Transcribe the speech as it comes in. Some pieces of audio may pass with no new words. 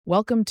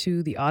Welcome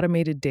to the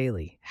Automated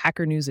Daily,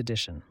 Hacker News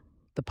Edition,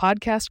 the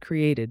podcast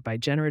created by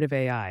Generative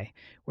AI,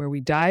 where we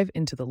dive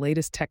into the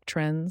latest tech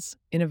trends,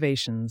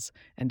 innovations,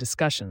 and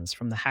discussions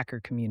from the hacker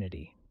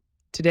community.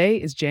 Today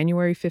is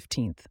January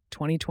 15th,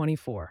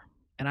 2024,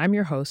 and I'm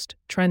your host,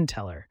 Trend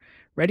Teller,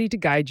 ready to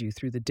guide you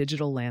through the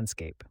digital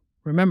landscape.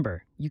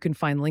 Remember, you can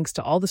find links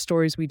to all the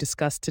stories we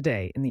discussed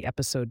today in the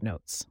episode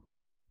notes.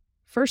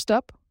 First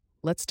up,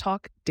 let's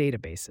talk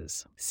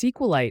databases.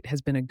 SQLite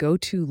has been a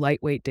go-to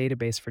lightweight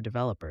database for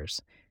developers,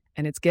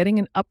 and it's getting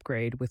an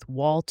upgrade with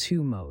Wall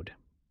 2 mode.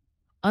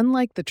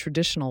 Unlike the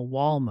traditional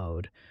Wall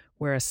mode,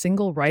 where a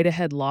single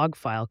write-ahead log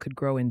file could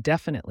grow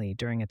indefinitely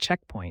during a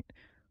checkpoint,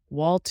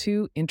 Wall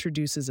 2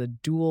 introduces a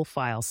dual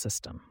file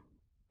system.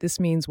 This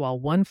means while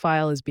one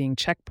file is being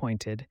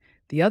checkpointed,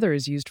 the other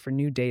is used for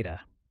new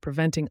data,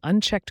 preventing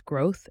unchecked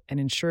growth and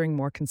ensuring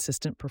more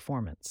consistent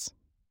performance.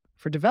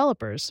 For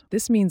developers,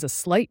 this means a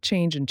slight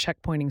change in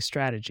checkpointing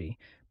strategy,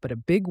 but a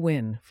big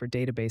win for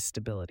database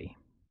stability.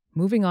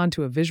 Moving on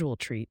to a visual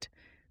treat,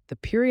 the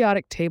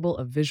periodic table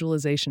of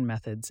visualization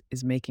methods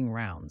is making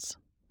rounds.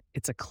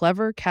 It's a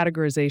clever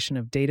categorization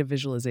of data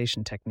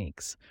visualization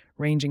techniques,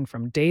 ranging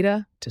from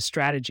data to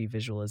strategy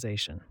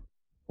visualization.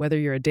 Whether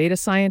you're a data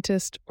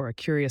scientist or a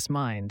curious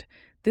mind,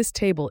 this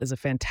table is a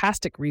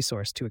fantastic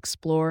resource to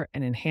explore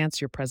and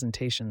enhance your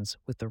presentations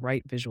with the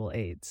right visual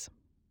aids.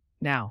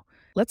 Now,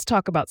 let's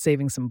talk about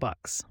saving some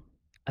bucks.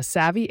 A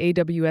savvy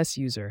AWS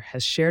user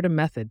has shared a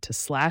method to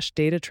slash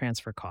data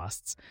transfer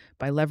costs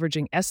by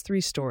leveraging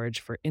S3 storage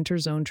for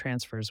interzone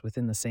transfers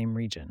within the same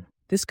region.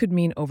 This could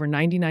mean over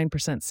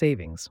 99%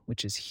 savings,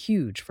 which is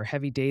huge for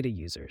heavy data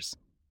users.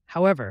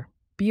 However,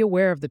 be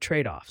aware of the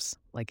trade-offs,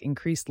 like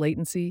increased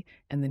latency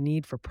and the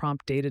need for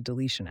prompt data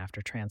deletion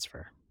after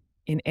transfer.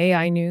 In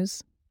AI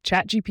news,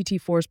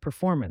 ChatGPT-4's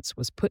performance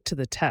was put to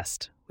the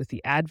test with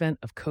the advent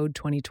of Code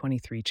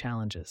 2023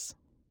 challenges.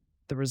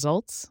 The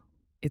results?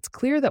 It's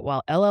clear that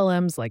while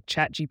LLMs like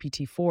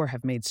ChatGPT-4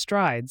 have made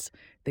strides,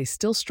 they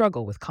still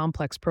struggle with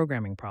complex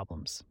programming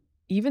problems.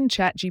 Even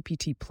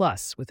ChatGPT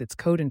Plus, with its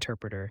code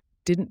interpreter,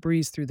 didn't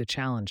breeze through the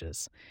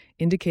challenges,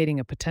 indicating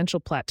a potential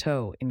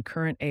plateau in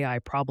current AI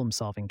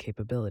problem-solving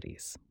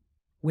capabilities.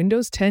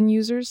 Windows 10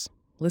 users,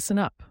 listen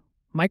up.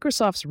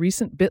 Microsoft's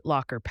recent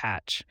BitLocker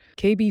patch,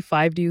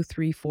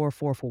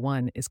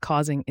 KB5do34441, is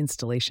causing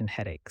installation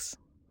headaches.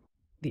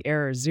 The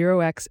error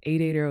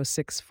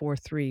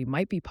 0x880643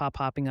 might be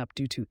popping up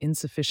due to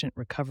insufficient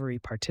recovery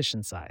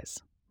partition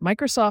size.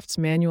 Microsoft's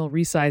manual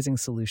resizing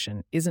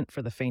solution isn't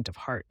for the faint of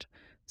heart,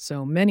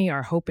 so many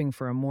are hoping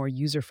for a more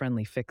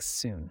user-friendly fix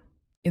soon.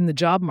 In the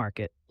job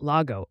market,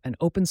 Lago, an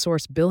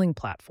open-source billing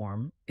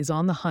platform, is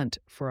on the hunt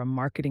for a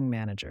marketing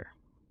manager.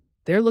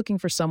 They're looking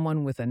for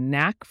someone with a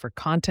knack for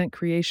content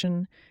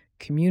creation,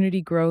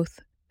 community growth,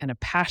 and a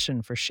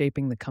passion for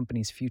shaping the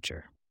company's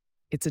future.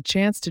 It's a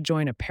chance to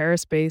join a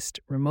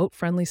Paris-based,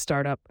 remote-friendly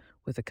startup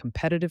with a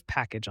competitive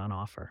package on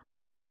offer.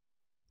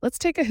 Let's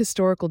take a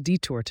historical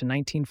detour to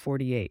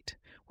 1948,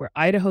 where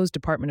Idaho's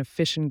Department of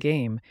Fish and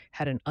Game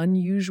had an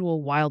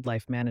unusual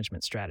wildlife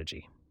management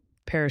strategy: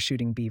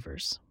 parachuting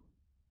beavers.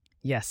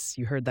 Yes,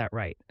 you heard that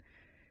right.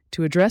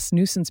 To address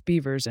nuisance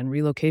beavers and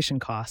relocation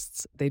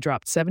costs, they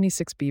dropped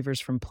 76 beavers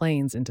from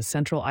plains into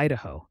central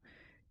Idaho.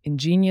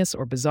 Ingenious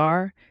or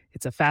bizarre,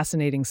 it's a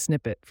fascinating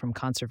snippet from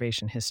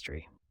conservation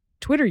history.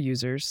 Twitter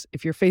users,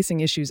 if you're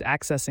facing issues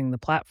accessing the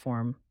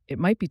platform, it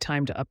might be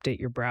time to update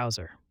your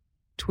browser.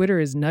 Twitter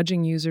is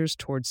nudging users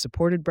towards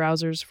supported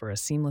browsers for a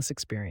seamless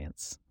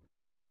experience.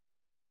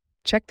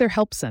 Check their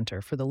help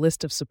center for the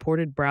list of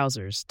supported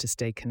browsers to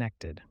stay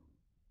connected.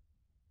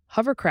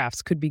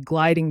 Hovercrafts could be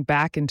gliding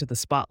back into the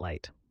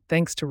spotlight,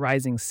 thanks to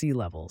rising sea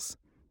levels.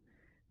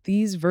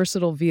 These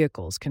versatile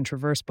vehicles can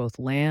traverse both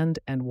land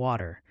and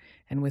water,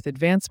 and with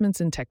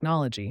advancements in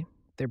technology,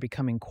 they're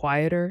becoming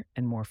quieter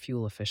and more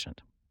fuel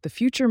efficient. The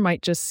future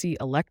might just see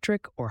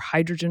electric or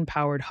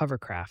hydrogen-powered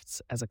hovercrafts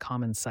as a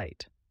common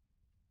sight.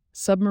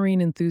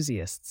 Submarine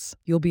enthusiasts,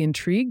 you'll be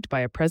intrigued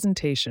by a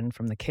presentation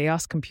from the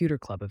Chaos Computer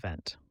Club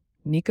event.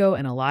 Nico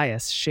and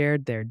Elias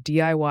shared their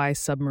DIY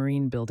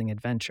submarine building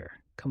adventure,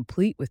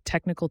 complete with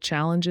technical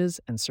challenges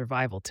and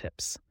survival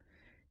tips.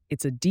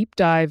 It's a deep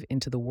dive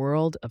into the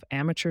world of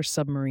amateur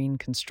submarine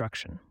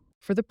construction.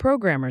 For the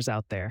programmers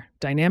out there,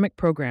 dynamic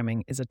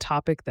programming is a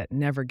topic that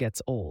never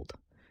gets old.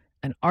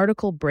 An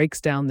article breaks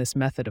down this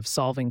method of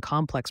solving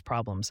complex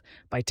problems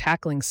by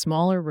tackling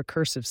smaller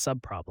recursive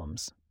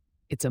subproblems.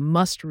 It's a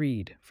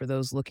must-read for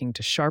those looking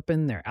to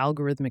sharpen their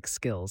algorithmic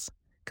skills,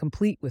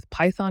 complete with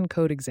Python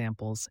code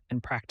examples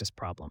and practice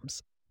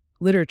problems.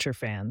 Literature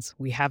fans,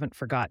 we haven't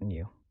forgotten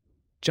you.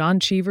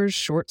 John Cheever's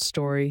short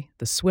story,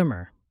 The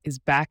Swimmer, is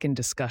back in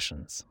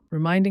discussions,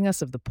 reminding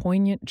us of the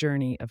poignant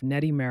journey of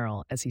Nettie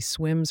Merrill as he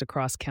swims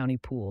across county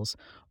pools,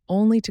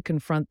 only to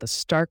confront the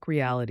stark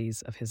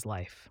realities of his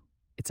life.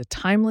 It's a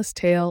timeless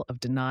tale of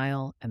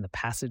denial and the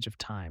passage of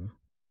time.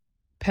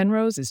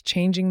 Penrose is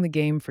changing the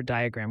game for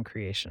diagram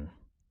creation.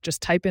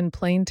 Just type in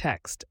plain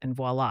text and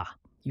voila,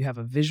 you have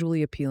a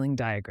visually appealing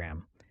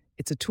diagram.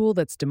 It's a tool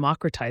that's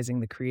democratizing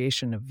the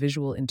creation of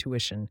visual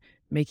intuition,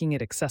 making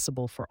it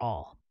accessible for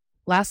all.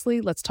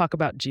 Lastly, let's talk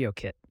about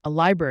GeoKit, a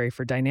library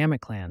for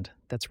Dynamic Land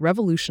that's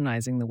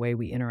revolutionizing the way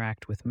we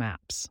interact with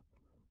maps.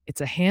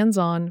 It's a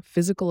hands-on,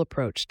 physical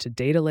approach to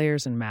data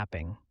layers and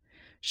mapping,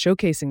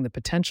 showcasing the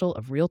potential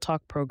of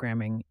real-talk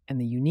programming and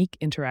the unique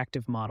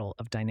interactive model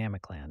of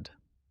Dynamic Land.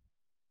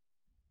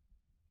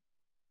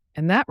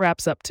 And that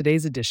wraps up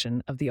today's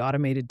edition of the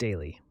Automated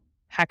Daily,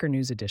 Hacker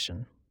News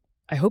Edition.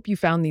 I hope you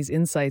found these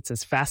insights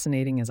as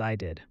fascinating as I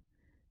did.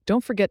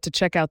 Don't forget to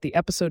check out the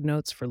episode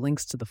notes for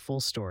links to the full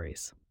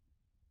stories.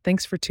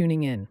 Thanks for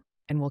tuning in,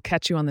 and we'll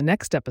catch you on the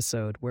next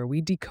episode where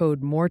we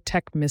decode more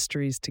tech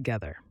mysteries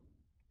together.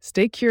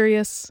 Stay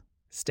curious,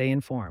 stay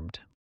informed.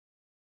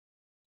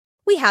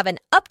 We have an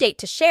update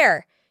to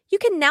share. You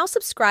can now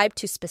subscribe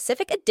to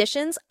specific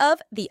editions of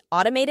the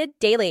Automated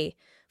Daily.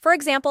 For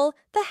example,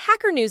 the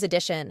Hacker News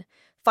edition.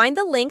 Find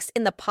the links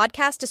in the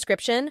podcast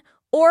description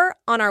or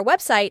on our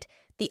website,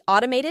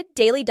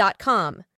 theautomateddaily.com.